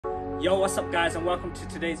Yo, what's up guys, and welcome to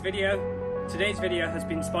today's video. Today's video has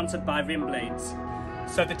been sponsored by Rimblades.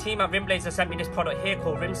 So the team at Rimblades has sent me this product here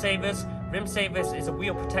called Rim Savers. Rim Savers is a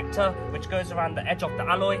wheel protector which goes around the edge of the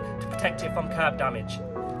alloy to protect it from curb damage.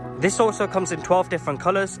 This also comes in 12 different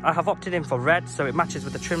colours. I have opted in for red so it matches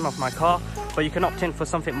with the trim of my car, but you can opt in for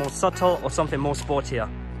something more subtle or something more sportier.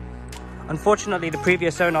 Unfortunately, the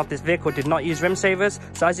previous owner of this vehicle did not use rim savers,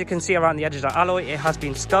 so as you can see around the edge of the alloy, it has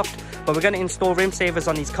been scuffed, but we're going to install rim savers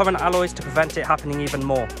on these current alloys to prevent it happening even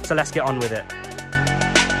more. So let's get on with it.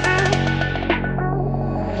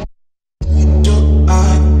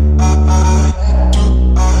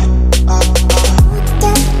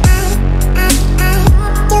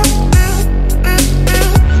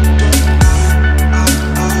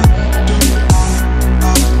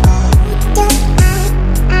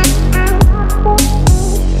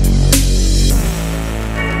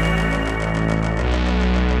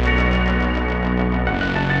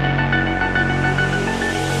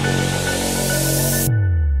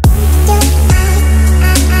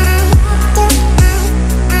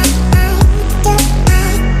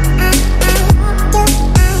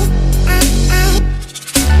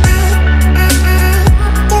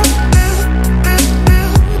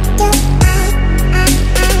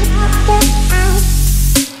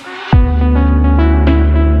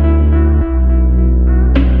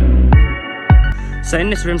 So in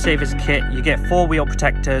this Rim Savers kit, you get 4 wheel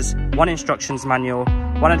protectors, 1 instructions manual,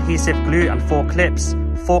 1 adhesive glue and 4 clips,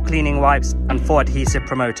 4 cleaning wipes and 4 adhesive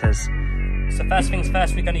promoters. So first things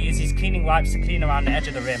first, we're going to use these cleaning wipes to clean around the edge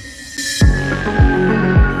of the rim.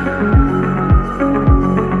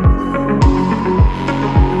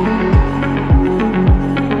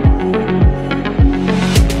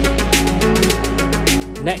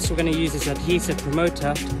 Next, we're going to use this adhesive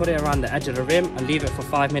promoter to put it around the edge of the rim and leave it for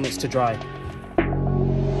 5 minutes to dry.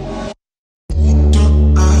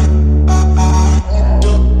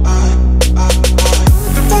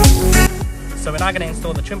 So we're now going to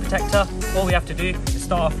install the trim protector. All we have to do is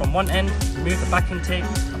start off from one end, remove the backing tape,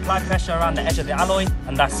 apply pressure around the edge of the alloy,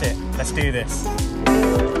 and that's it. Let's do this.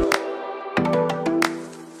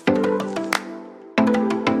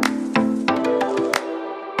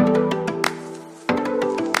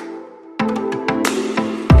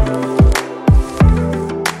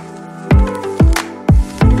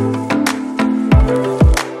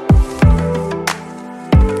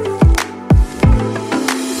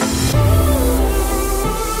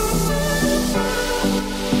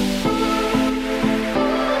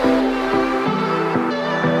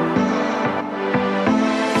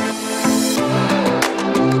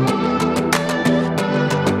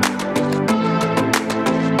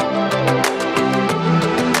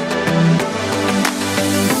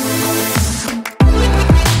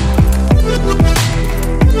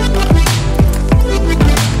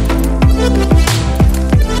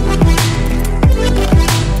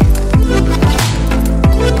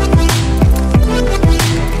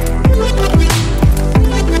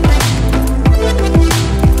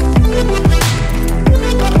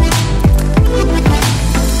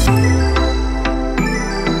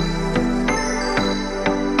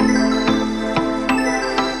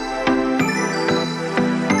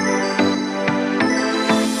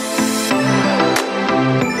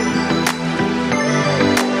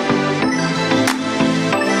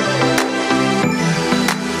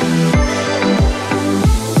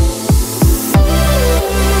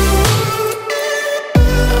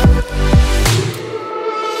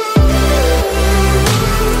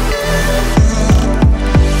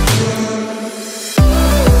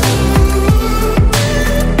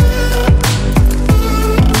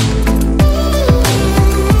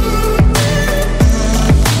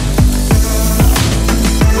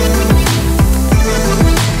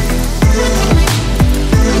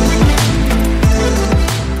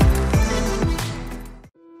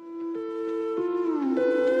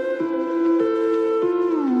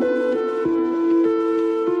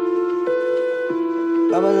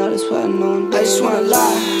 I just wanna lie,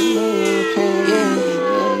 yeah.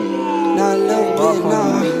 Not a little bit,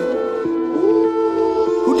 nah.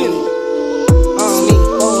 Who did it? Me.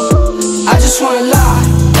 I just wanna lie,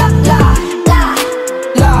 lie.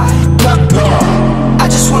 I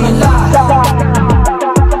just wanna lie.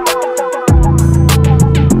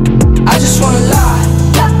 I just wanna lie,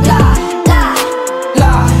 lie.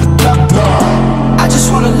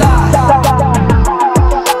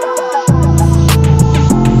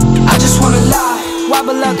 I just wanna lie.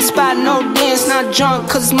 Wobble up the spot, no dance, not drunk,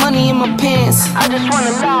 cause money in my pants. I just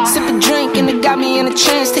wanna lie. Sip a drink and it got me in a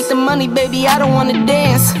trance. Take the money, baby, I don't wanna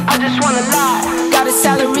dance. I just wanna lie. Got a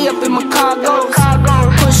salary up in my cargo.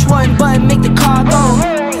 Push one button, make the car go.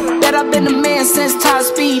 Bet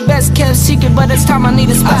speed, best kept secret, but it's time I need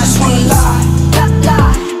a spot. I just wanna lie, lie,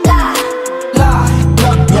 lie, lie, lie.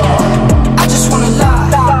 I just wanna lie.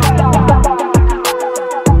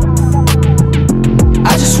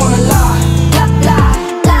 I just wanna lie, lie,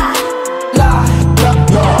 lie, lie,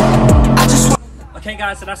 lie. I just wanna. Okay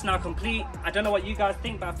guys, so that's now complete. I don't know what you guys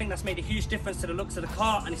think, but I think that's made a huge difference to the looks of the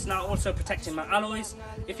car, and it's now also protecting my alloys.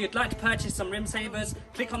 If you'd like to purchase some rim savers,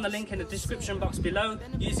 click on the link in the description box below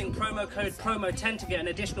using promo code PROMO10 to get an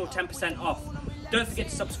additional 10% off. Don't forget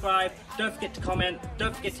to subscribe, don't forget to comment,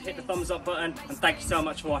 don't forget to hit the thumbs up button, and thank you so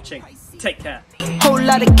much for watching. Take care. Whole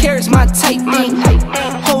lot of carrots, my type me.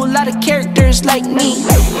 Whole lot of characters like me.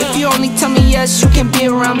 If you only tell me yes, you can be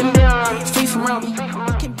around me. Free from around me.